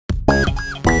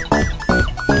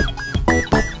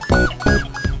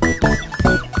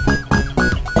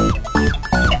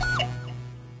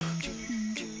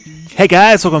Hey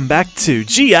guys, welcome back to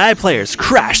GI Players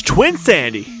Crash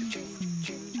Twinsanity.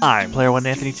 I'm Player 1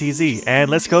 AnthonyTZ, and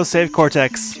let's go save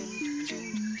Cortex.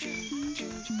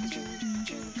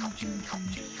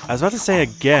 I was about to say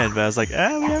again, but I was like, we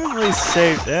haven't really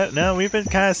saved it. No, we've been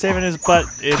kind of saving his butt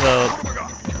in the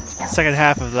second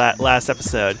half of that last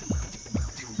episode.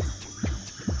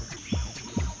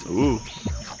 Ooh,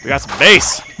 we got some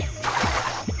bass.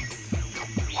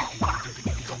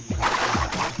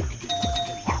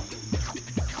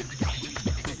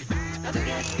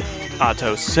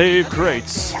 Auto save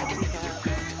crates.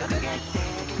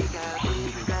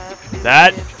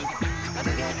 That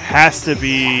has to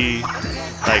be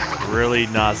like really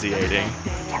nauseating.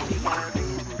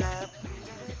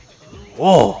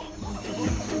 Whoa.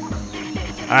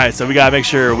 Alright, so we gotta make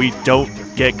sure we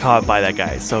don't get caught by that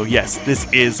guy. So yes,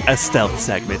 this is a stealth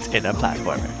segment in a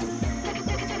platformer.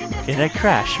 In a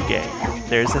Crash game,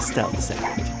 there's a stealth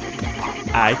segment.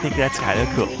 I think that's kind of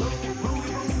cool.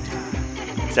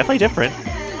 It's definitely different.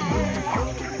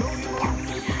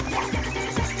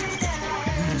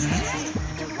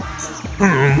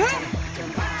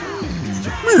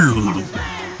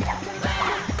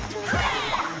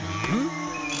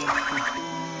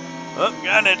 Oh,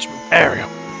 got an itch. There we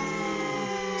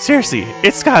go. Seriously,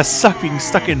 it's got being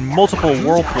stuck in multiple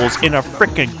whirlpools in a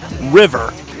frickin'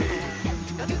 river.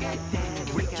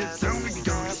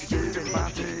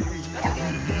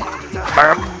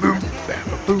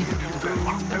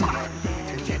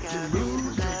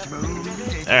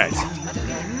 Alright.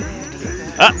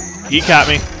 Ah! He caught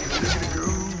me.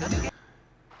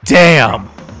 Damn!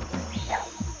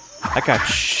 I got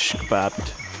shish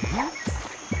kebabbed.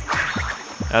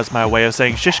 That was my way of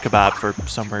saying shish kebab for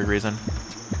some weird reason.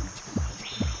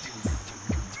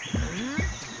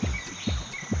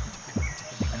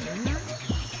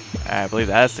 I believe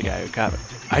that's the guy who caught me.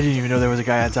 I didn't even know there was a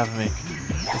guy on top of me.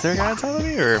 Is there a guy on top of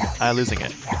me, or am I losing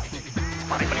it?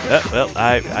 Well,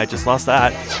 I just lost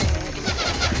that.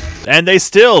 And they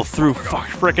still threw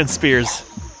frickin' spears.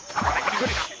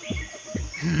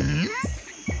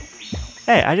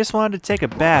 Hey, I just wanted to take a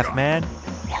bath, man.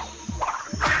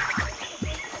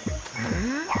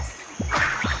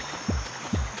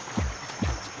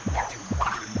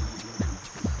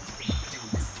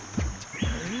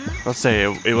 Let's say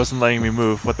it wasn't letting me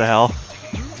move. What the hell?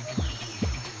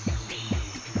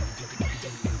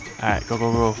 Alright, go,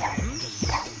 go, go.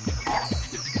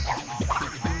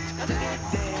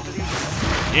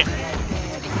 Yeah.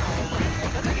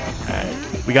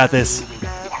 Alright, we got this.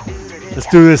 Let's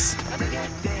do this.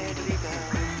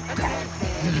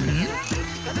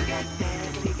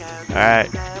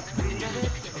 Alright.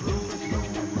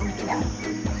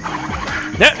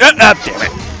 Damn it.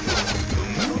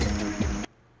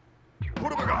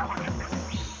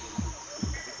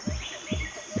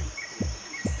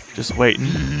 Just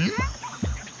waiting.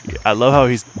 I love how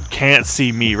he can't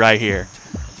see me right here.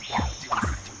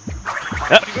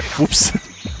 Oh, whoops.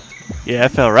 Yeah, I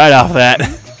fell right off that.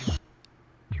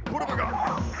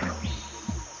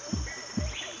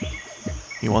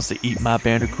 He wants to eat my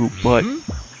bandicoot butt.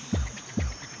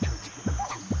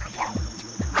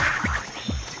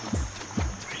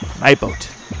 My boat.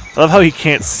 I love how he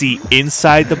can't see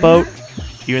inside the boat,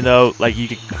 even though, like, you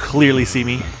can clearly see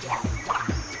me.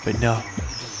 But no.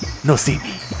 No see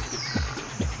me.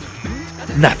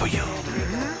 Not for you.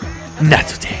 Not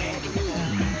today.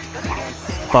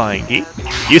 Bingy.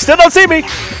 You still don't see me!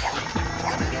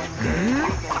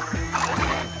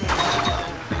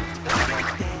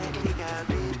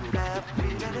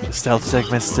 The stealth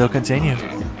segments still continue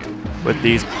with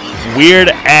these weird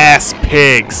ass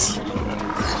pigs.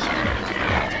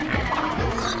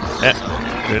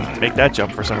 Couldn't make that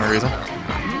jump for some reason.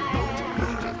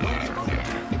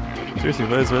 Seriously,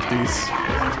 what is with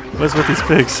these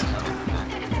pigs?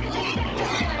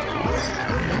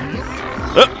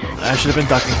 Oh, I should have been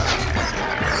ducking.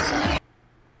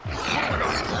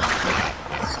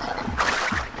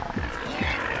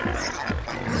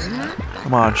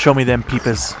 Come on, show me them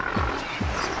peepers.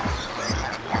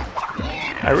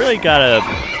 I really gotta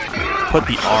put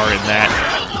the R in that.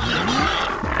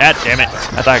 God damn it.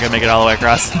 I thought I could make it all the way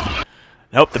across.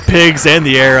 Nope, the pigs and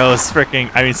the arrows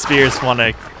spears want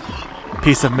a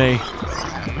piece of me.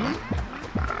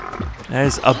 That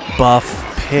is a buff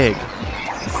pig.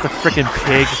 It's the frickin'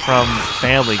 pig from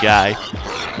Family Guy.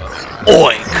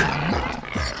 Oink!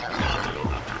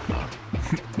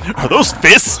 Are those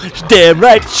fists? Damn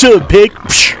right, should pig.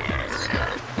 Psh.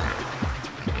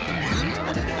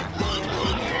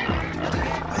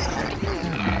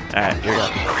 Alright, here we go.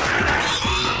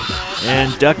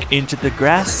 And duck into the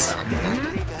grass.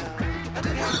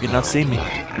 You cannot see me.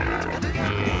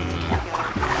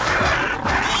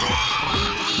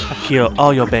 heal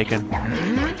all your bacon.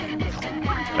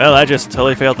 Well, I just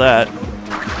totally failed that.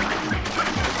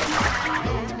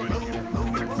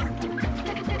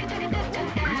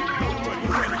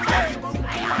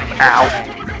 Ow!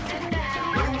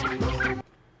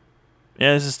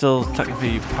 Yeah, this is still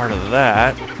technically part of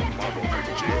that.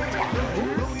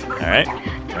 Alright,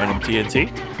 random TNT.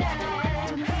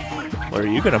 What are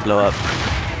you gonna blow up?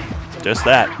 Just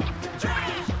that.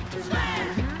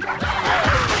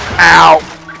 Ow!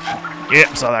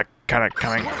 Yep, saw that kind of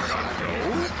coming.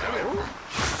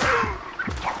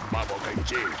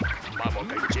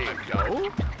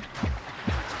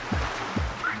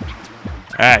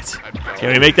 Alright,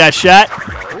 can we make that shot?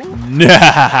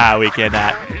 Nah, we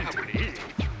cannot.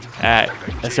 Alright,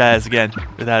 let's try this again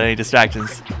without any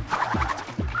distractions.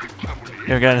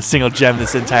 Never gotten a single gem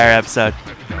this entire episode.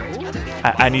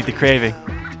 I need the craving.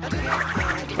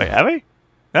 Wait, have we?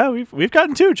 Oh, we've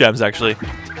gotten 2 gems actually.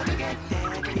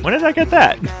 When did I get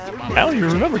that? I don't even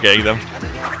remember getting them.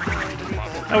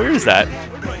 How weird is that?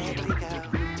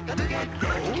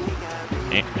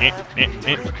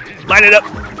 Line it up!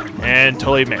 And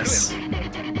totally miss.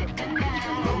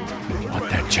 Want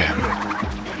that gem?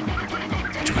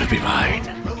 It will be mine.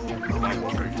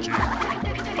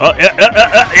 Oh,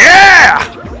 yeah!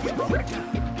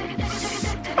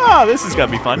 Oh, this is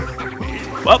gonna be fun.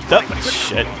 Well,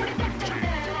 shit.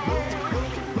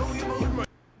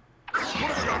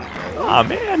 Oh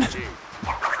man.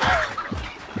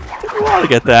 Took me a while to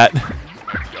get that.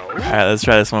 Alright, let's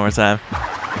try this one more time.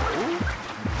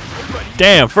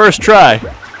 Damn, first try.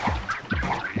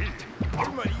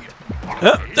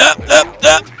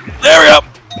 There we go.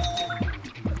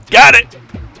 Got it.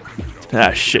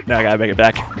 Ah, shit. Now I gotta make it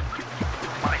back.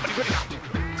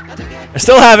 I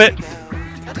still have it.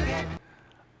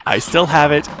 I still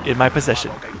have it in my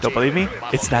possession. Don't believe me?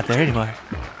 It's not there anymore.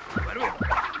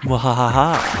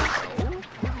 Mwahaha.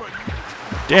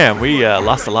 Damn, we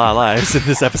lost a lot of lives in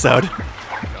this episode.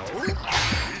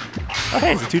 Oh,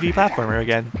 hey, it's a 2D platformer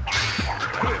again.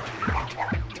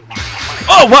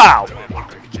 Oh, wow!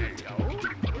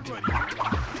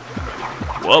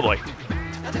 Whoa, boy.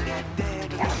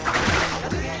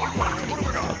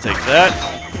 I'll take that.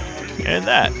 And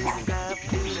that.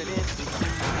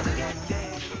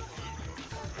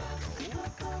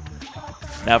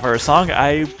 Now for a song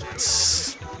I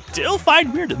still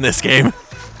find weird in this game.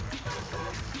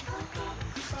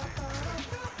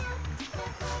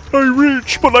 I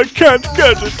reach, but I can't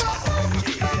get it.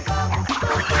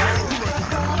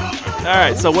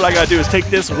 Alright, so what I gotta do is take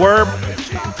this worm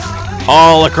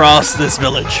all across this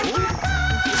village.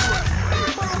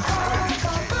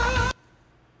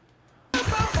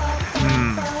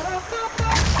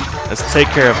 Let's take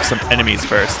care of some enemies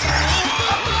first.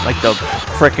 Like the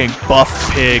frickin' buff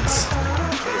pigs.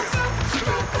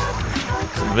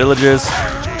 Some villagers.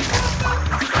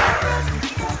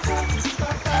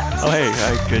 Oh hey,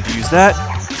 I could use that.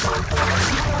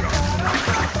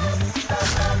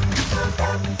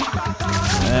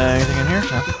 Anything in here?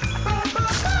 No.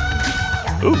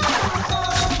 Ooh.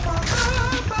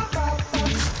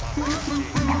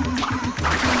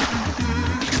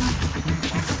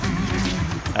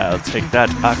 I'll take that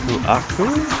Aku.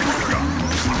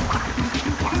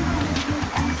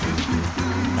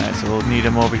 Alright, so we'll need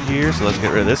him over here, so let's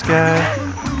get rid of this guy.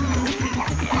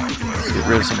 Get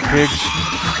rid of some pigs.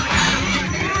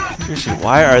 Seriously,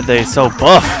 why are they so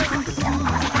buff?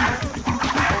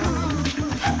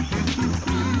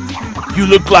 You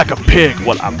look like a pig.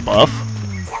 What, I'm buff?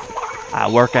 I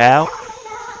work out.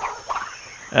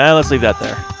 Let's leave that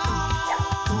there.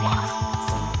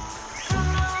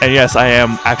 And yes, I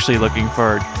am actually looking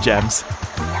for gems.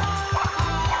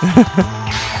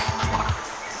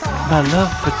 My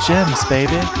love for gems,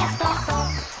 baby.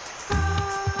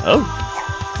 Oh.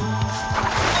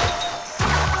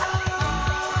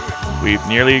 We've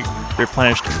nearly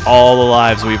replenished all the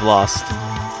lives we've lost.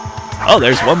 Oh,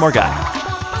 there's one more guy.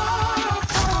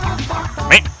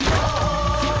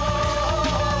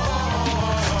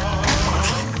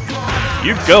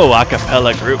 You go, a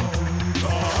cappella group.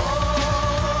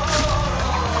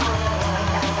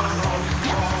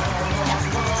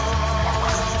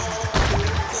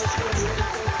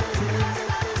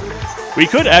 We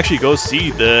could actually go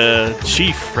see the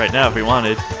chief right now if we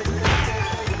wanted.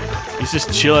 He's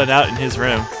just chilling out in his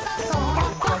room.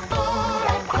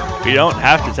 We don't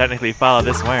have to technically follow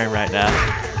this worm right now.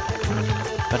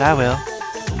 But I will.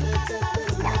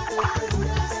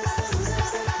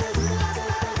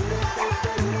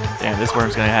 Damn, this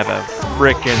worm's gonna have a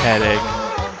frickin' headache.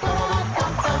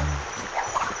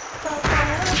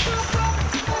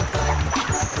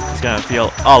 He's gonna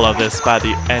feel all of this by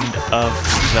the end of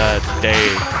the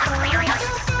day.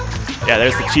 Yeah,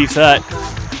 there's the chief's hut.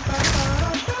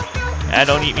 Ah,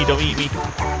 don't eat me, don't eat me.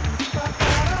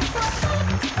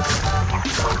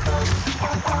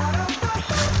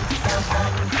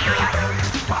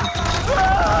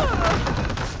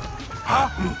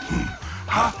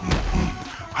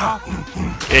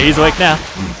 Yeah, he's awake now.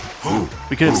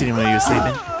 We could have seen him when he was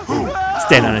sleeping.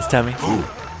 Stand on his tummy.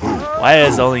 Why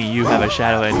does only you have a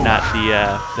shadow and not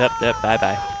the,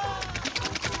 bye-bye.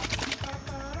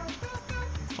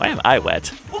 Why am I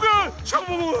wet?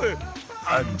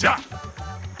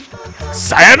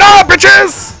 Sayonara,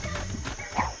 bitches!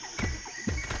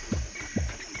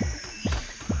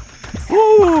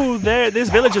 Woo! This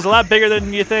village is a lot bigger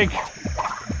than you think.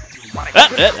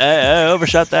 I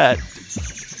overshot that.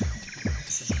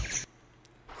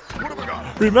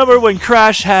 Remember when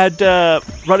Crash had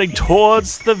running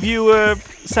towards the viewer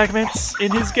segments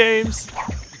in his games?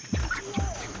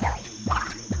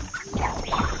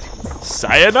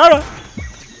 Sayonara!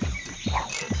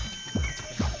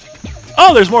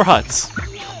 Oh, there's more huts.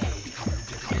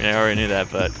 I mean, I already knew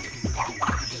that, but...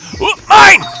 Ooh,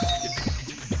 mine!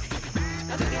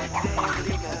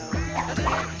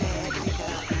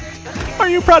 Are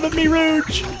you proud of me,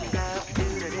 Rouge?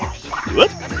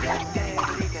 Whoop.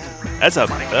 That's a...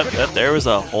 there was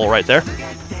a hole right there.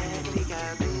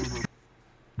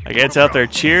 I can't tell if they're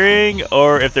cheering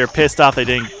or if they're pissed off they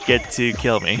didn't get to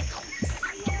kill me.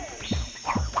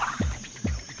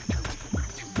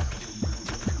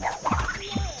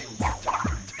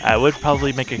 I would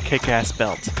probably make a kick-ass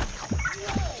belt.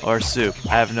 Or soup.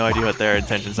 I have no idea what their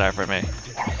intentions are for me.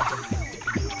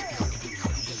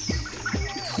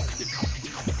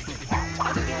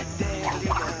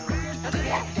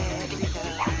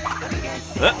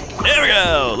 There we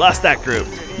go! Lost that group.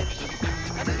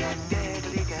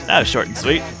 That was short and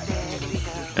sweet.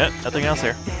 Yep, nothing else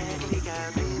here.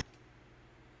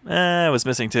 I was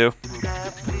missing two.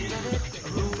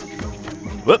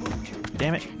 Whoop!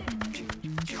 Damn it.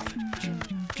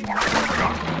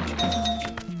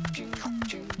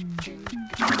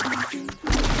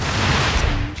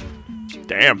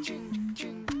 Damn.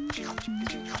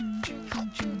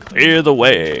 Clear the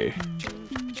way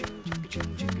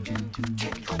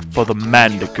for the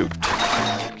Mandicoot.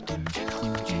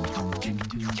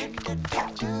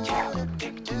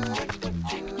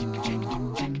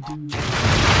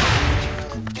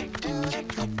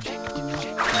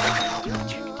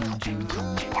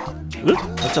 Ooh,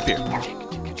 what's up here?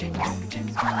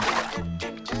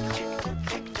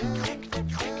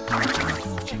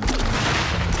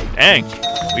 Dang,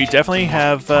 we definitely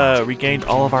have regained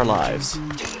all of our lives.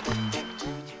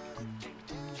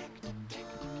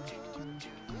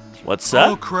 What's up?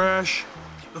 Oh, Crash.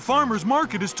 The farmer's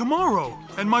market is tomorrow,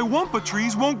 and my wampa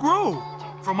trees won't grow,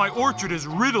 for my orchard is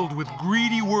riddled with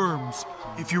greedy worms.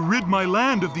 If you rid my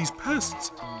land of these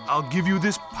pests, I'll give you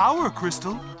this power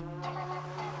crystal.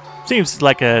 Seems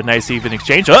like a nice even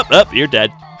exchange. Oh, you're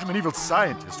dead. I'm an evil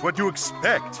scientist. What do you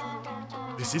expect?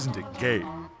 This isn't a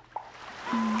game.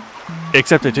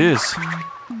 Except it is.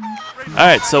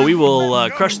 Alright, so we will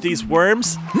crush these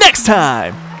worms next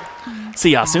time!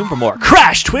 See y'all soon for more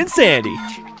Crash Twinsanity!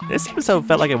 This episode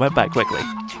felt like it went by quickly.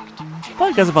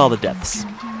 Probably because of all the deaths.